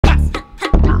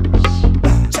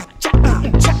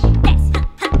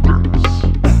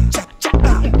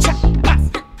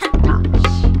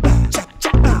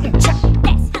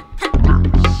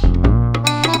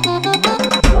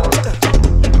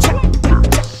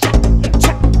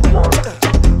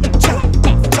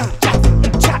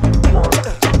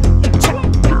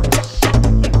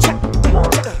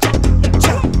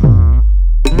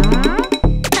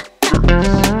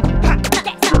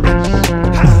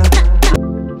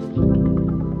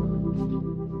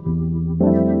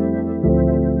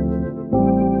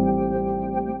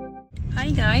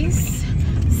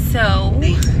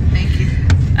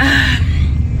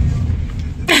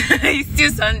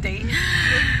Sunday.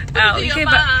 We came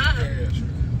back.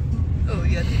 Oh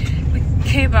yeah. We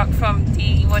came back from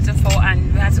the waterfall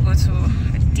and we had to go to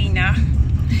dinner.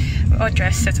 We're all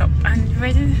dressed, set up, and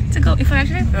ready to go. If we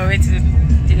actually were ready to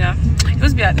dinner, it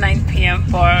was be at 9 p.m.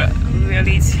 but we were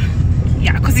late.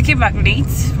 Yeah, because we came back late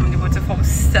from the waterfall,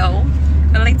 so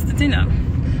we're late to the dinner.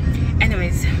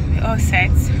 Anyways, we're all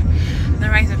set.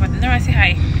 Nora is over there. Nora, say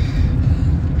hi.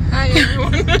 Hi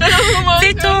everyone.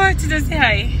 Tito, say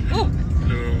hi. Oh.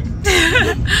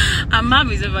 And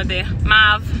Mav is over there.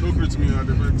 Mav. Don't greet me at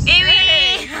the vex.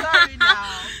 Hey, sorry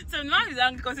now. So Mav is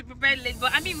angry because we prepared late,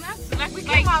 but I mean we have to like We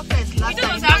came out first last we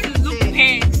don't time. have to look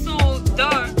prepared, so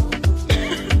duh.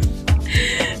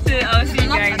 So I'll see you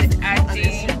guys at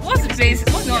the what's the place?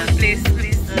 What's the name of the place,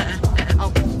 please?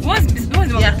 What's the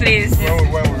name of the place?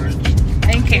 Where we reach?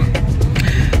 Thank you.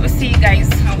 We'll see you guys.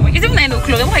 It's even 9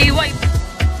 o'clock. Why are you?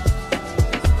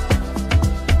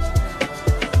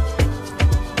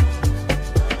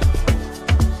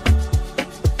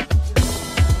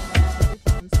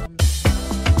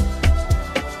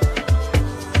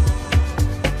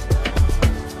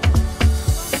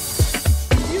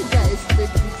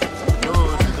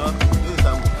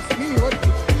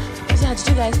 Did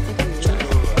you guys take pictures?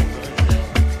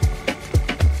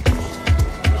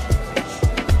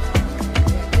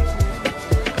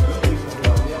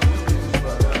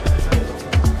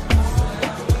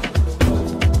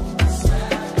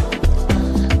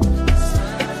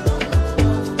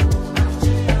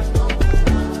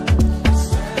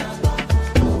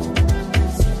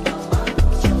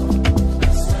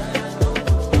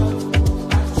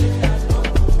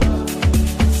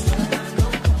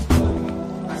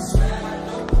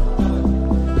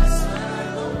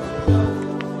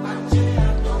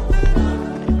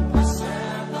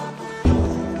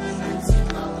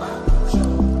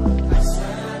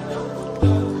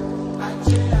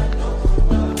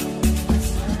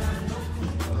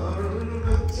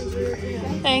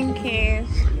 Thank you.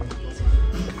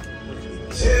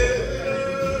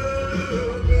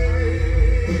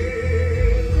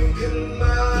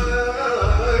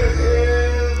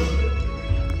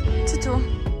 Tito.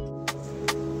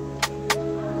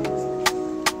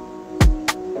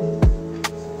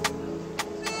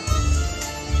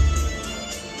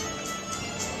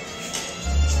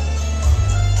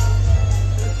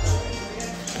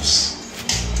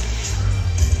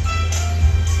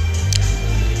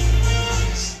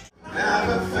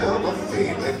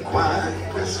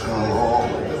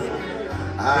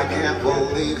 I can't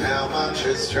believe how much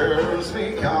it turns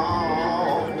me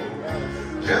on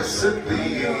just to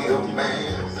be a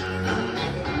man.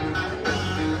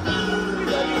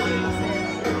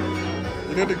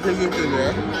 You know the crazy thing,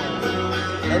 yeah?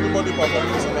 Everybody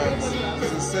performing tonight.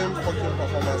 It's the same fucking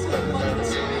performance every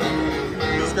night.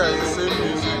 This guy is the same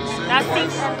music, same That's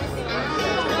voice.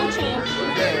 Don't change.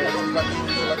 Yeah, it's like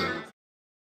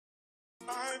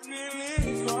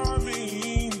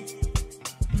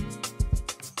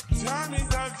Time is of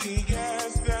the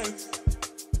essence.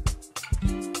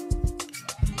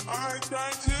 I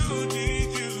try to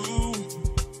need you,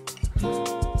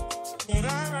 but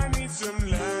I need some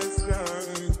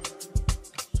lessons.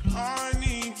 I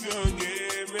need to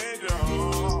give it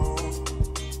all.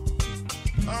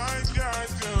 I got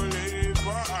to live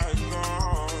what I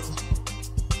got.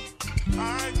 I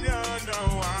don't know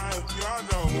why you're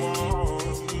the one.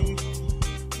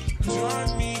 Turn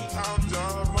me out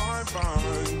of my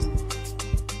mind.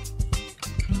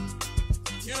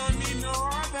 You don't need no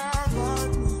other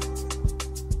body.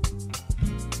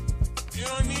 You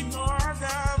don't need no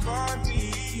other body.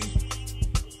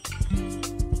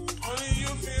 Only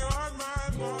you feel on my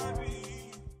body.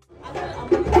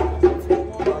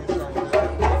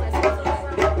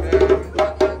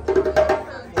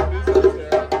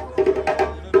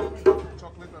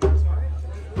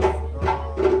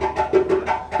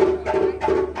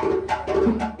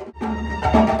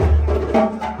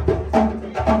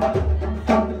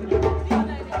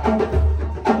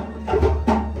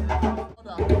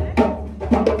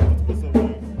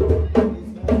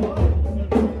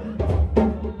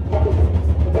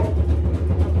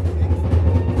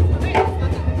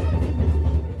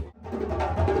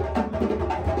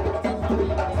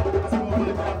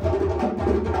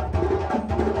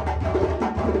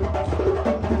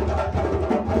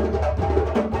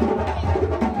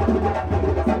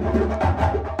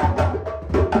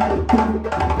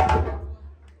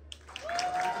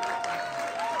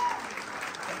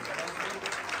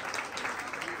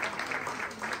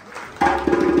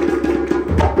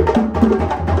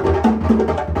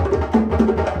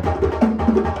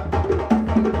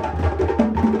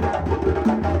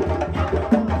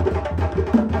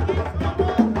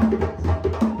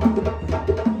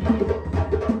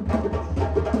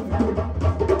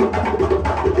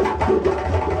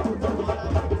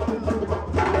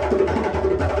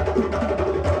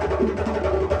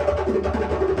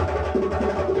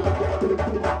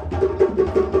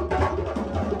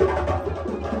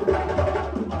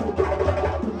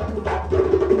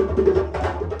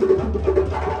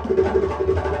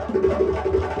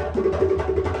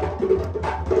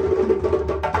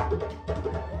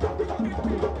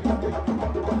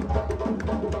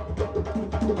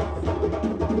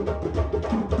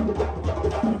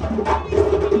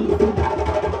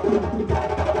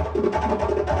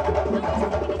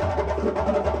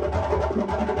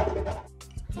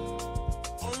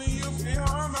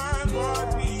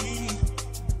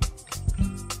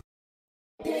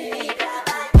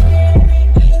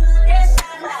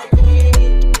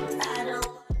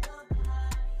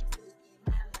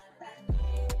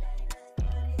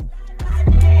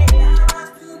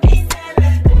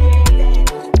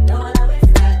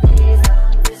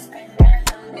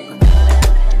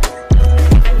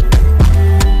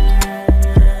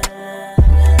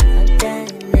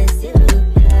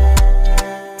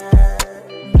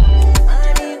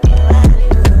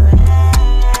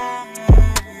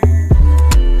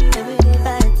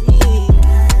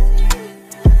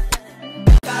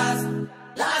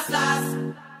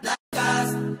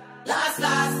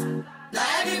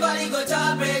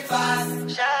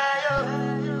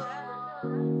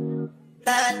 You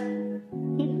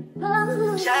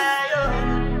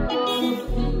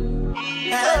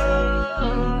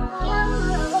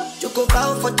go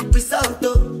bow for the result,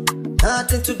 though.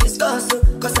 Nothing to discuss, oh.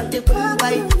 Cause I'm the one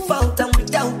why fault and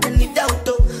without any doubt,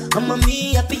 oh. I'm a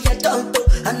me happy adult, oh.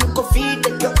 I no go feed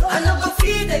the girl, I no go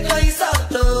feed the girl, it's out,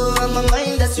 oh. I'm a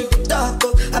mind that's you talk,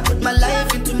 oh. I put my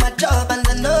life into my job and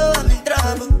I know I'm in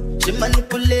trouble. She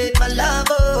manipulate my love,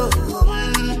 oh.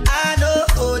 I know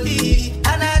holy,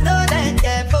 and I know that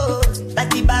devil. Like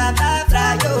the Baba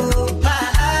fry, oh. My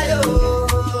eye,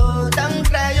 oh. Don't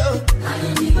cry, oh. I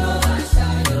need people and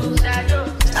shadow.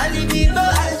 I need people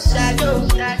and shadow.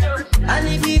 I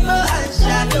need people and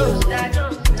shadow.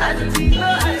 I need people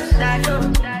and shadow.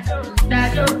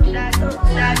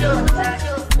 Shadow.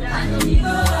 I need people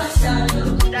and shadow.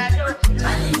 I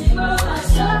need people and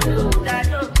shadow.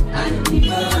 I need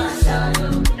people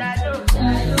and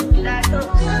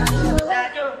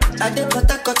I did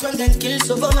Port when them kill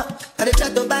Sovoma. I did try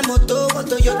to buy moto, one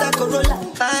Toyota Corolla.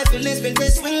 My feelings been they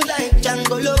swing like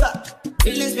Django Lover.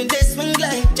 Feelings been they swing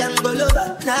like Django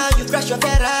Lover. Now you crash your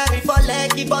Ferrari for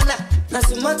Leggy Bona. Now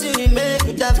so much you make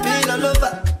it have been all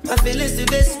over. My feelings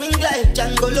today swing like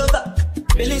Django Lover.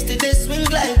 Feelings today swing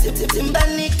like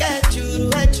Timbani at you.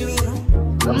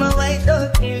 I'm a white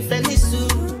dog in Fenisu.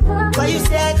 Why you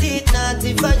say I did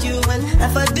nothing for you when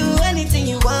if I do anything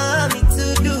you want me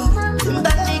to do?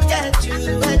 Timbani at you.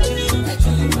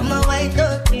 I'm a white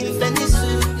dog in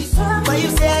Fenisu. Why you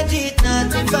say I did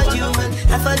nothing for you when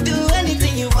if I do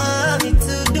anything you want me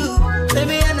to do?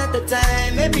 Maybe another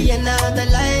time, maybe another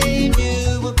life.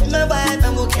 You will be my wife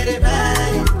and we'll get it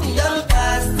right. Young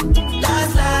past,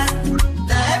 last.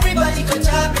 Now everybody go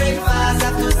to breakfast.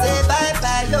 Have to say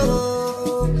bye-bye, yo.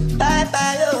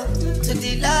 Bye-bye, yo. To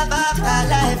the love of my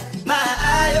life. My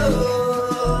eye, yo.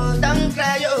 Don't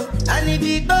cry, yo. I need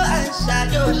people and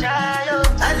shadow.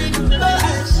 I need people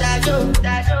and shadow.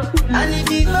 I need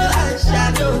people and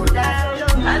shadow.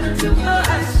 I need people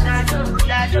and shadow. I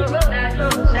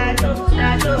need people and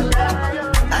shadow.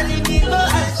 I need people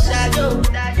and shadow.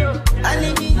 I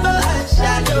need people and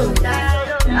shadow.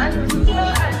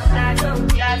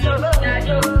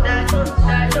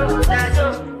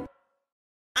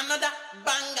 Another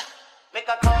banger. Make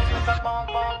a call, make a bong,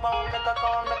 bong, bong, make a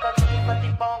call, make a keep a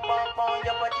deep bong, bong, bong,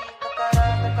 your body, kakara,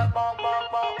 make a bong, bong,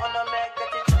 bong, on a make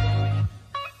it.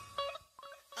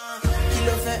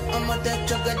 Kilo fat, I'm a dead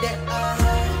chocolate,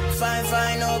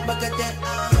 fine, oh, bucket,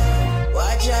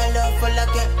 watch your love for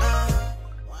like it,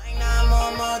 why not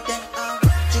more,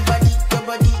 your body,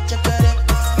 chocolate,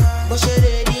 bush it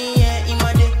ready, yeah,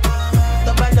 imade,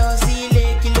 double sile,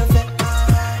 kilo fat,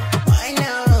 why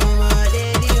now, my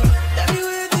lady, tell me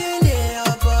what's in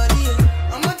there, body,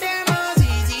 I'm a damn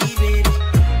easy, baby,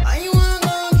 I want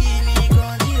to give me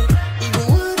control, even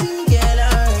want to get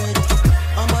out,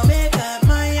 I'ma make up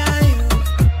my eye,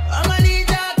 I'ma need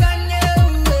that gun,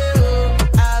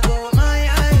 I go my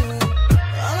eye,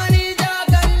 I'ma need that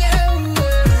gun,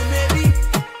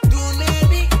 do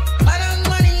maybe, I don't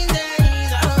money there,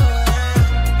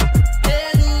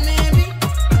 do maybe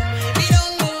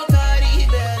don't go carry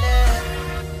belly,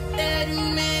 do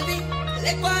maybe,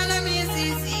 like one of me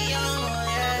see,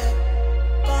 yeah,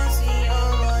 come see,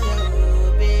 yeah,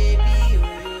 baby,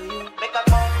 make a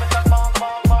bong, make a bong,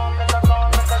 bong, bong, make a call,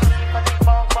 make a keep a deep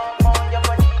bong, bong, bong, your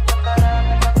body, kakara,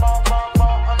 make a bong, bong,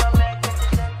 bong, on a make it,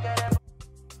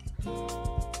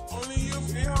 Only you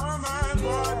feel my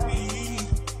body.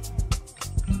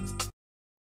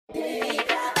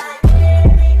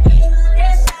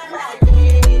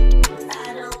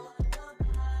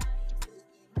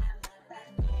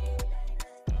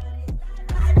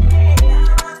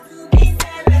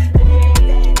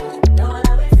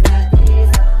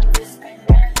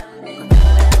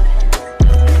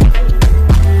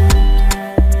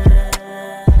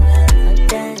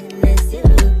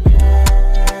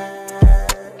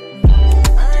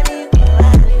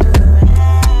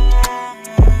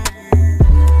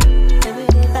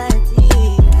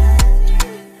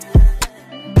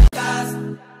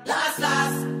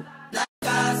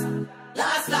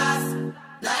 Last.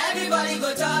 Now everybody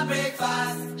go to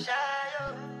breakfast.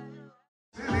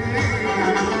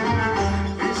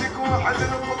 يجيك واحد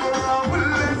القدرة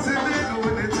ولا زميل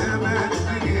ونتمنى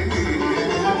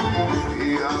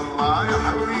يا الله يا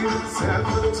حبيبي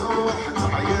تسافر تروح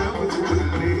تعيا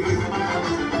وتولي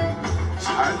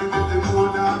شحال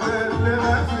ندمونا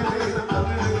بالله في ليل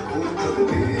قبلك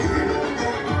وقبلي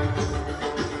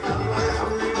يا الله يا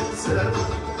حبيبي تسافر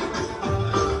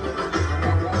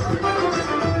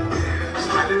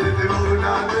شحال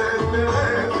ندمونا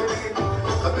بالله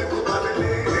قبلك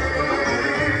وقبلي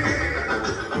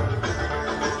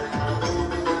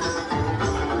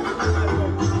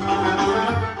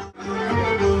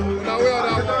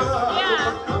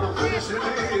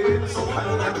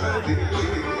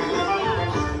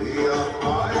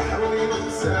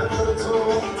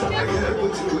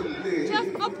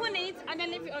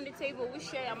on the table. We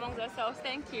share amongst ourselves.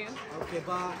 Thank you. Okay,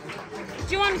 bye.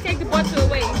 Do you want to take the bottle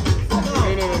away? No.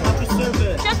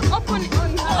 Just open it.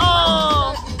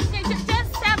 Oh. Just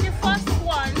serve the first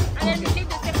one and then leave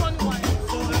the second one.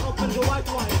 So I open the white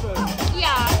wine first.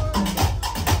 Yeah.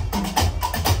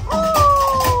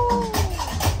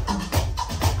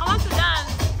 I want to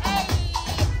dance. Hey,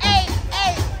 hey,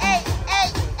 hey, hey, hey,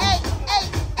 hey,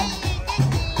 hey,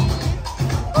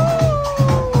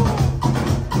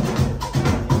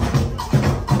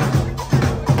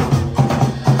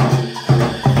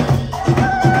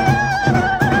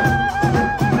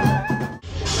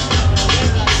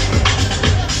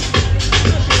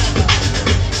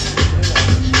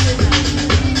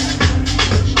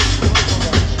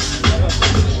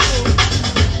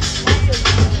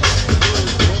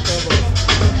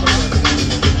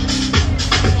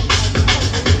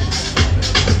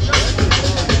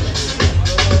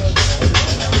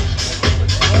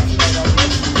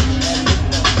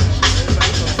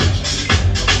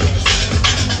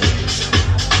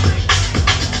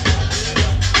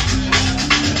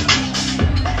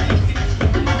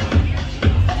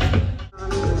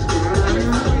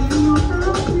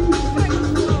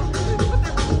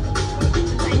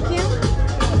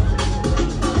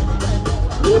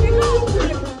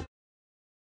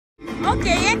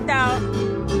 okay, get down.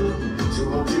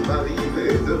 Souvent tu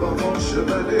m'arrivais devant mon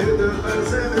chevalet de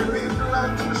baisers de mille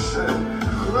planches,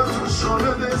 retouchant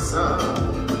le dessin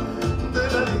de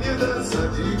la lignée de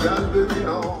Saint-Digal de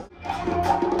Milan.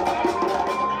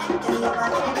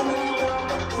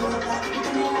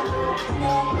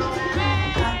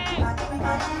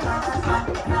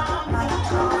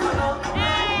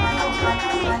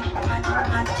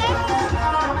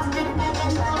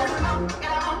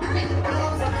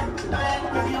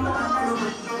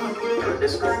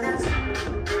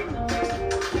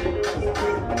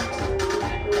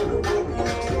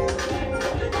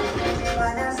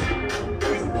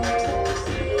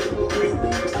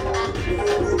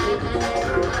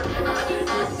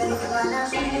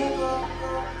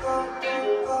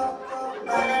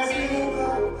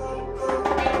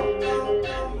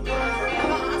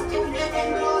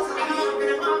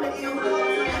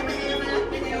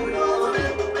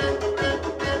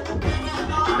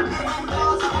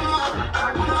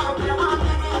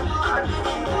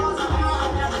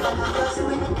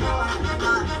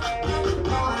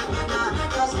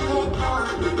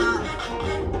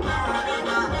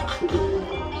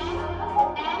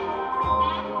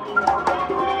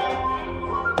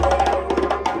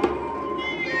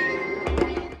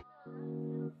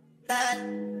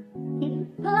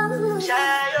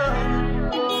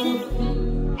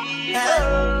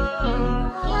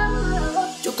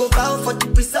 You go bow for the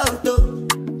result, though.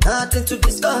 Nothing to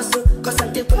discuss, oh. Cause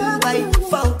I'm the one by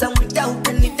default and without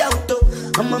any doubt, oh.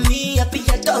 I'm a me happy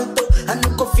adult, oh. I no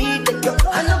go feed the girl,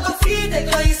 I no go feed the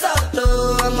girl, it's out,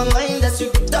 oh. I'm a mind that's you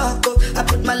the talk, oh. I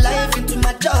put my life into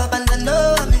my job and I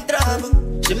know I'm in trouble.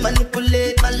 She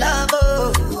manipulate my love,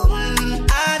 oh.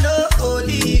 I know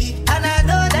holy and I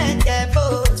know that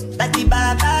devil. That the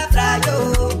Baba fry,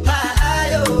 oh. My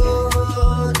eye,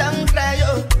 oh. Don't cry,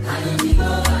 oh. And the people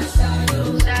and shadow,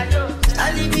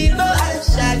 and the people and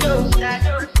shadow,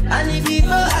 and the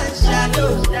people and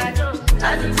shadow, shadow, shadow, shadow,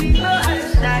 and the people and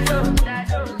shadow,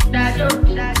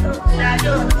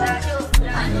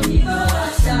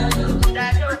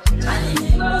 shadow, and the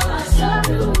people and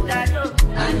shadow, shadow,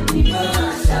 and the people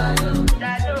and shadow,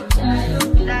 shadow,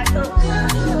 shadow,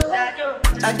 shadow.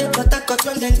 I did what I got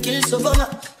when them kills over my.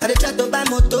 I did try to buy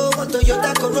moto,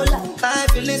 Toyota Corolla. My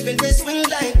feelings been they swing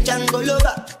like Django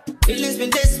Lover. Feelings been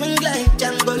they swing like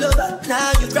Django Lover.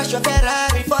 Now you crash your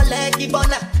Ferrari for leggy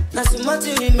bona. Now so much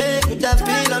you make you have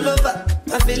been all over.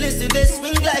 My feelings today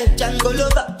swing like Django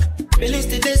Lover. Feelings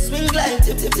today swing like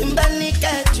Timberlake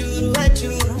at you.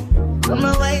 I'm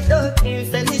a white dog in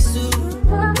Venice.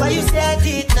 Why you say I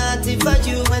did nothing for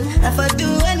you when if I do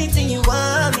anything you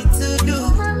want me to do?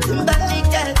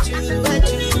 Timberlake at you.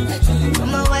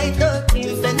 I'm a white dog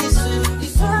in Venice.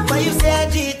 Why you say I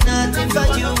did nothing for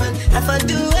you when if I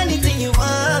do anything you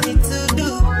want me to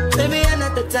do? Maybe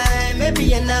another time,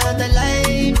 maybe another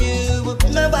life. You will be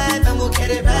my wife and we'll get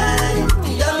it right.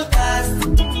 Young past,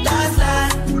 last. Now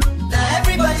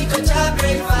everybody go to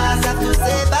breakfast. Have to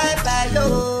say bye-bye,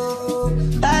 yo.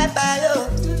 Bye-bye, yo.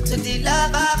 To the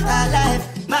love of my life.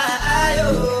 My eye,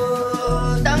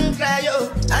 yo. Don't cry, yo.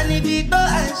 I need people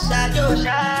and shadow.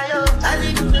 I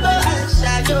need people and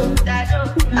shadow.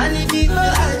 I need people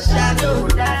and shadow.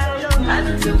 I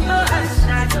need people and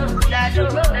shadow. I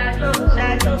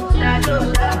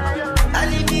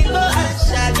need people and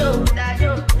shadow.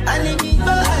 I need people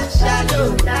and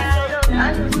shadow. I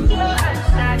need people and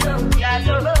shadow.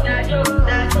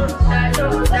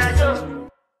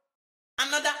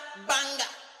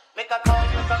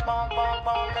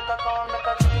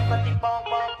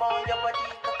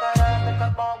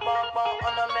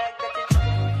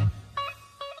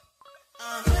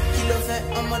 fat,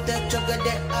 I'm a dead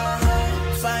chocolate.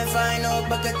 Fine, fine, no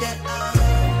bucket.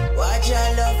 Watch your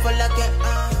love for like it.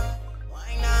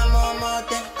 Why not more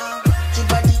than your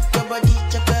body,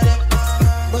 chocolate.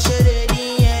 Bush it ready,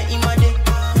 yeah, in my day.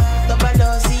 The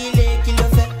ball, see, lake, kilo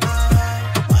fat.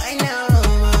 Why now,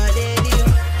 my lady?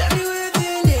 Tell me what's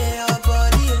in your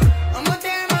body. I'm a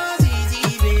damn easy,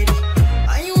 baby.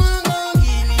 How you want to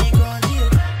give me control?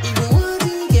 Even want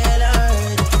to get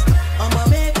out. I'ma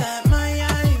make up my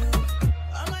eye.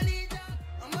 I'm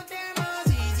a damn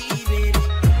easy, baby.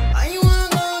 How you want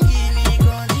to give me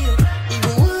control?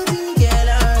 Even want to get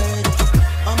out.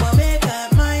 I'ma make up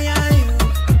my eye.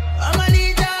 I'm a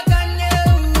leader, can you?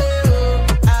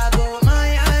 I go my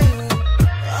eye.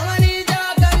 I'm a leader,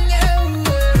 can you?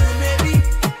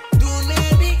 Do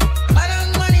maybe. I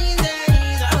don't money is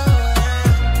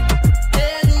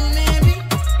do maybe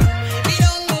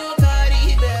don't go carry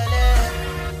belly.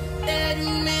 Do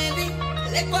maybe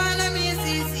like one of me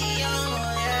see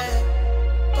yeah.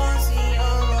 Come see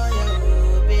yeah,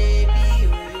 baby.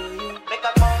 Make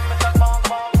a bomb, make a bomb,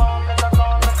 bomb, bomb, make a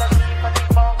bomb, make a sheep, make a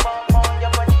bomb, bomb, bomb,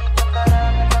 your body,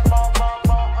 chocolate, make a bomb, bomb,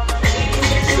 bomb,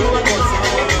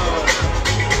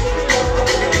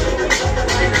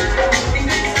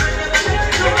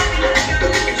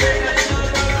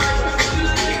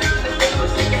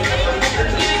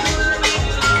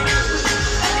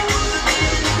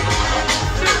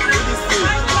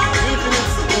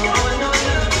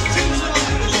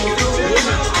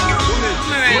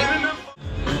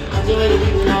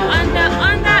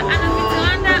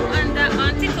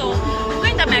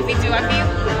 my video of you.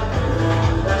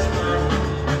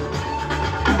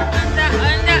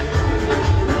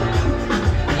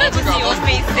 Let me see your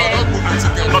face there.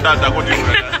 Not that what you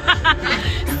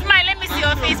Smile, let me see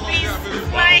your face, please.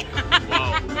 Smile.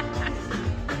 Wow.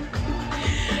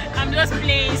 I'm just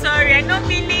playing, sorry, I know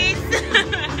Billy's.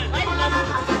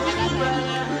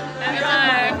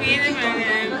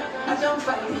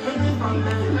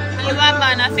 You have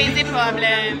a face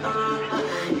problem.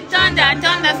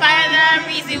 Thunder, fire, the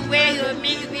reason where you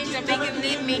make me to make you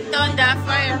leave me. Thunder,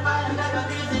 fire.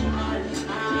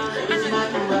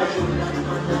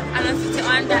 I don't fit to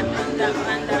under.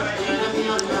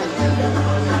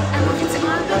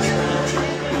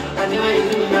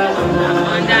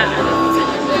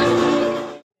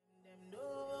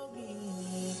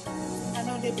 I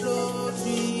know they blow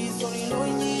trees, so you know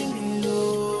you need me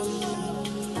low.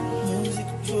 Music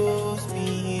chose me,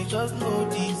 just know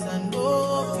this and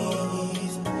know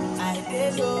peace. I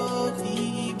did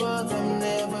lonely, but I'm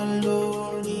never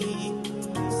lonely.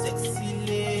 Sexy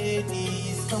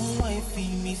ladies, come and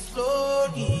feel me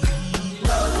slowly.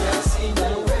 Love has seen the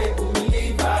way to me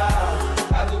live.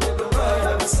 I do the world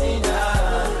I've seen her.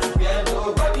 We are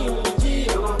nobody who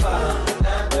Jehovah.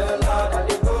 And the Lord that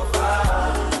they go far.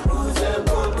 Who's the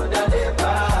Lord that they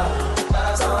bar?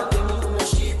 That's all they need to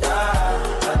shit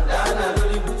out. And then I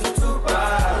really put you to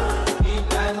bar. In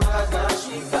line was that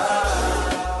she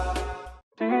got.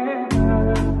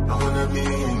 I wanna be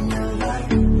in your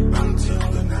life until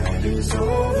the night is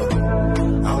over.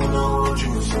 I wanna hold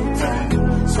you so tight,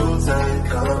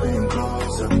 coming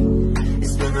closer.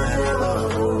 It's been a hell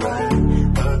of a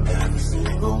ride, but every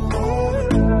single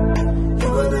moment you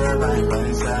were there by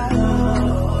my side.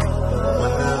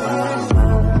 Whenever I'm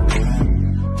broken,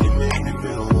 you make me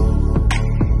feel low.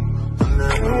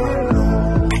 Whenever I'm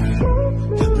lonely,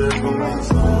 you there for my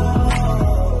soul.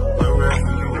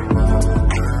 Wherever you are,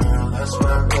 girl, that's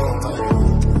where I call my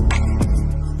home.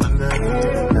 Whenever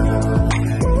you're down,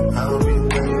 I'll be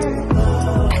there.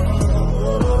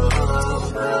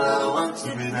 I want to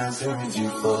be dancing with you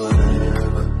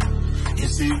forever. You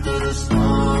see through the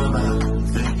storm,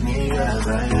 take me as I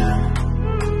am.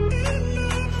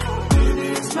 Baby,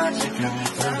 it's magic and we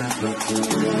turn it back to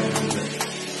real.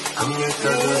 I'm here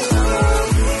to the sun,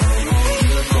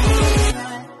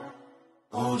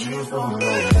 hold you for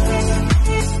life.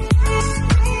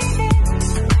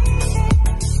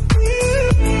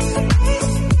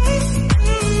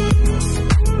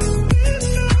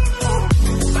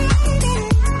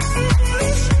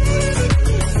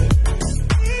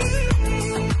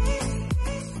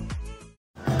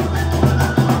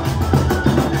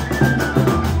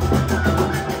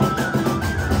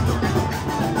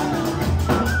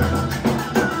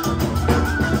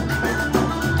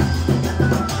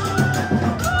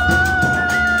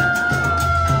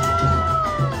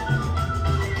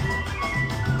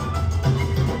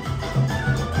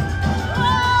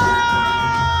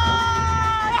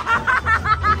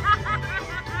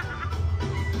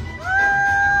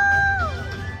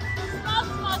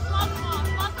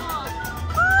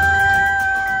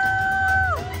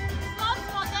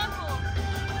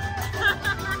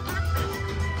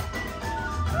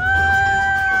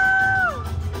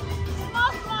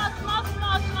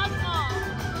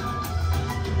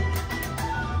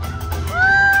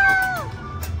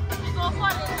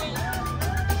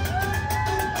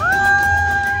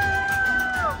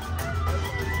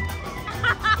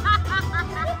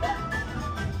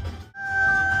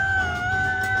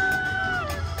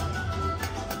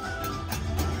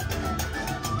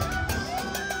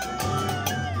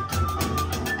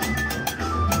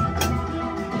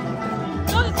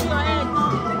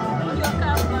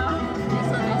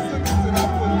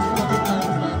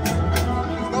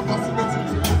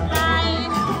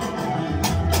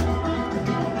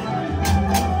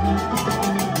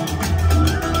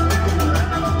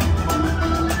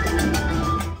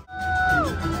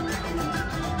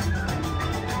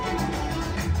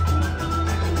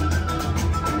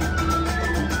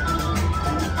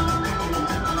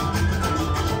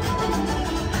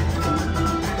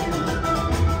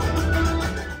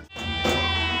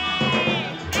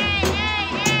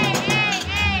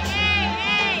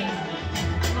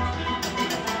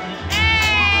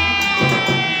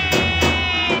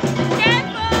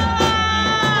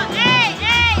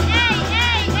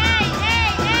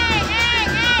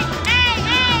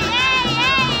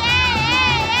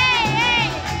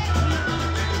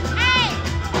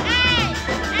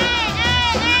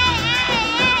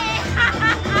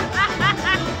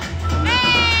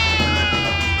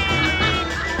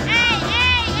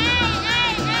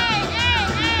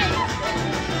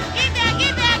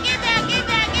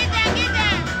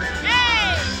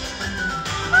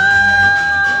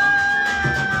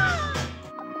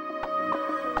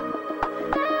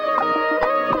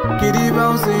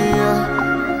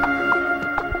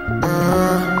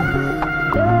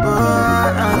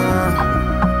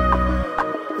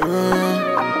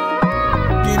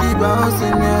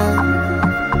 bouncing, yeah.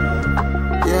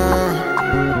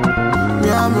 Me,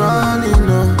 I'm running,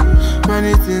 no.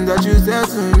 Many things that you said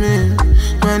to me,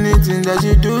 many things that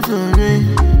you do to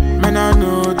me. Man, I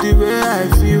know the way I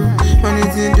feel. Many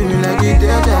things do me like it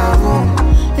deja vu.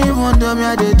 Even though me,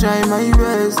 I dey try my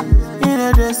best. You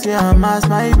know, they say I'm at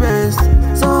my best.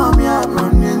 So me, I'm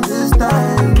running this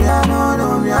time. Me, I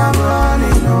know, me, I'm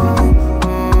running, no.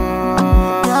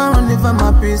 I'm running for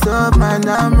my peace of mind.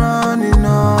 I'm running,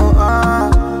 no.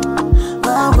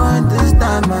 But I'm going this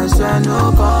time. I swear,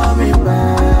 no coming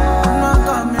back. I'm not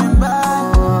coming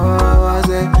back. I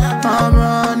say I'm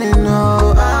running,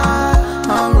 no.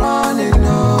 I'm running,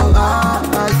 no. I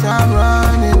say I'm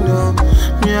running, no.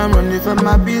 Me, I'm running for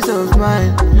my peace of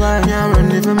mind. Me, I'm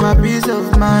running for my peace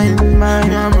of mind. Me,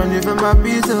 I'm running for my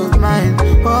peace of mind.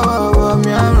 Oh,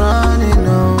 me, I'm running,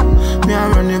 no. Me,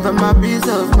 I'm running for my peace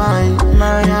of mind. Me,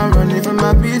 I'm running for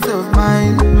my peace of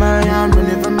mind. Me, I'm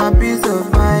running for my peace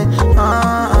of mind.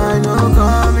 I know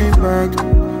coming back.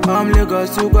 I'm Lagos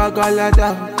to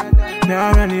Soukkar. Me,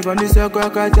 I'm running from the Soukkar.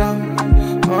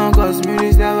 Cause me,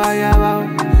 this me,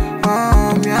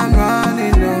 I'm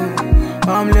running now.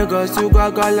 I'm Lagos to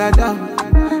Soukkar.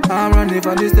 I'm running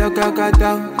from the Soukkar.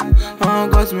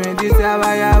 Cause me, this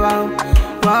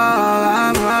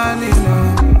I'm running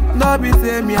now. Don't be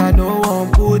say me, I don't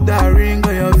want put that ring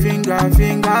on your finger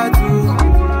too.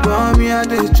 But me, I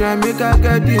just try make I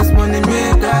get this money,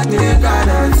 make I take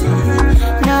that too.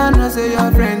 Me, I know say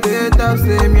your friend they talk,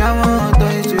 say me, I want to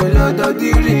touch you lot of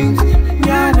the rings. Me,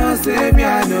 I know say me,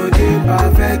 I know they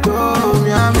perfect, oh,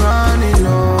 me, I'm running,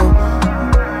 no.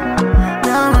 Me,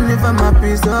 I'm running for my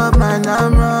peace of mind,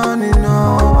 I'm running,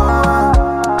 no.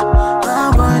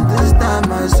 I'm going this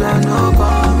time, I swear, no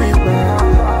coming back.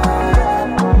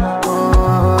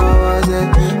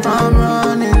 I'm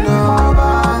running, no.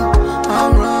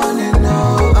 I'm running,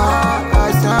 no.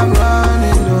 I'm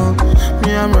running, no. Me,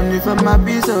 I'm running for my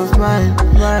peace of mind.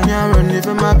 Me, I'm running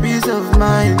for my peace of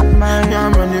mind. Me,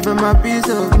 I'm running for my peace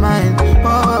of mind.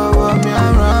 Oh, me,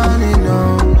 I'm running,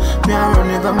 no. Me, I'm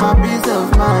running for my peace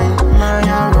of mind. Me,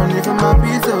 I'm running for my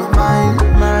peace of mind.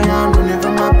 Me, I'm running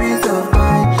for my peace of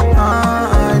mind. I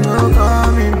know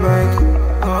coming back.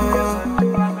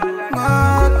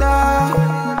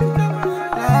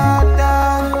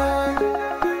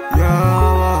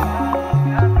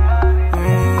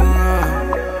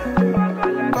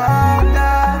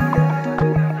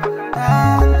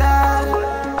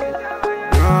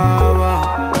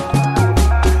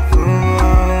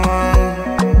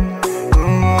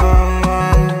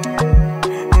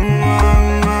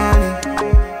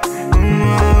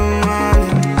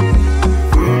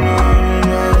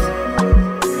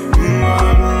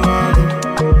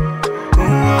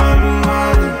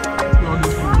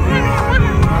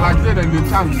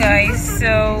 Guys,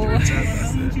 so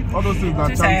too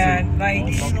tired.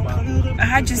 Like, I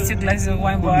had just 2 glasses of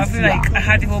wine, but I feel like I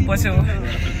had the whole bottle.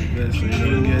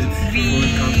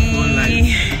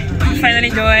 We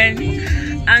finally done,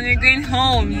 and we're going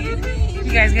home.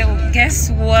 You guys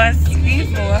guess what? We're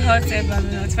for a hotel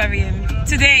at 5 AM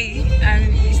today,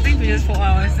 and it's been for just 4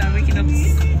 hours. I'm waking up to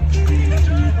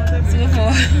go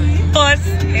for hot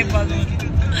air balloon.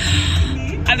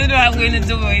 I don't know how I'm going to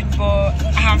do it, but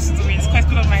I have to do it. It's quite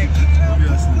cool of my.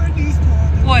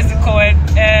 What is it called?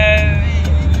 Hey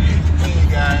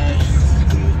guys.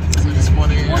 So this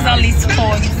morning. What's that list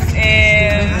called?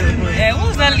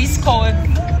 What's that list called?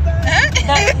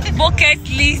 That bucket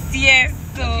list, yes.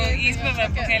 So it's part of my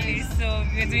bucket list. So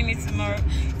we're doing it tomorrow.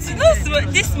 So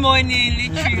this morning,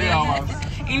 literally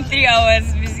in 3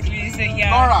 hours, basically. So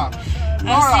yeah. Laura.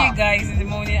 I'll see you guys in the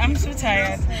morning. I'm so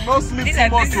tired. No sleep. This is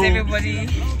everybody.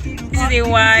 This is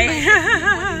AY.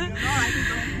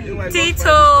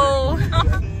 Tito,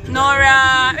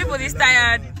 Nora, everybody's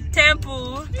tired.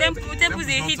 Temple's a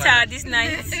hitter this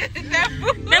night.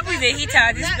 Temple is a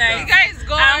hitter this night.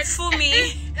 And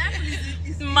Fumi,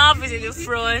 Marv is in the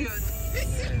front.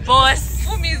 Boss.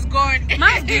 Fumi is gone.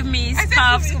 Marv gave me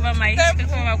scarves to cover my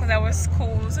because I was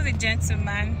cold. So the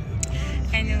gentleman.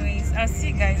 Anyways, I'll see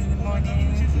you guys in the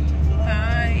morning.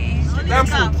 Bye.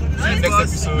 Next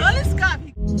episode. Let's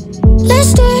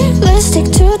Let's stick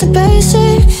to the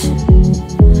basics.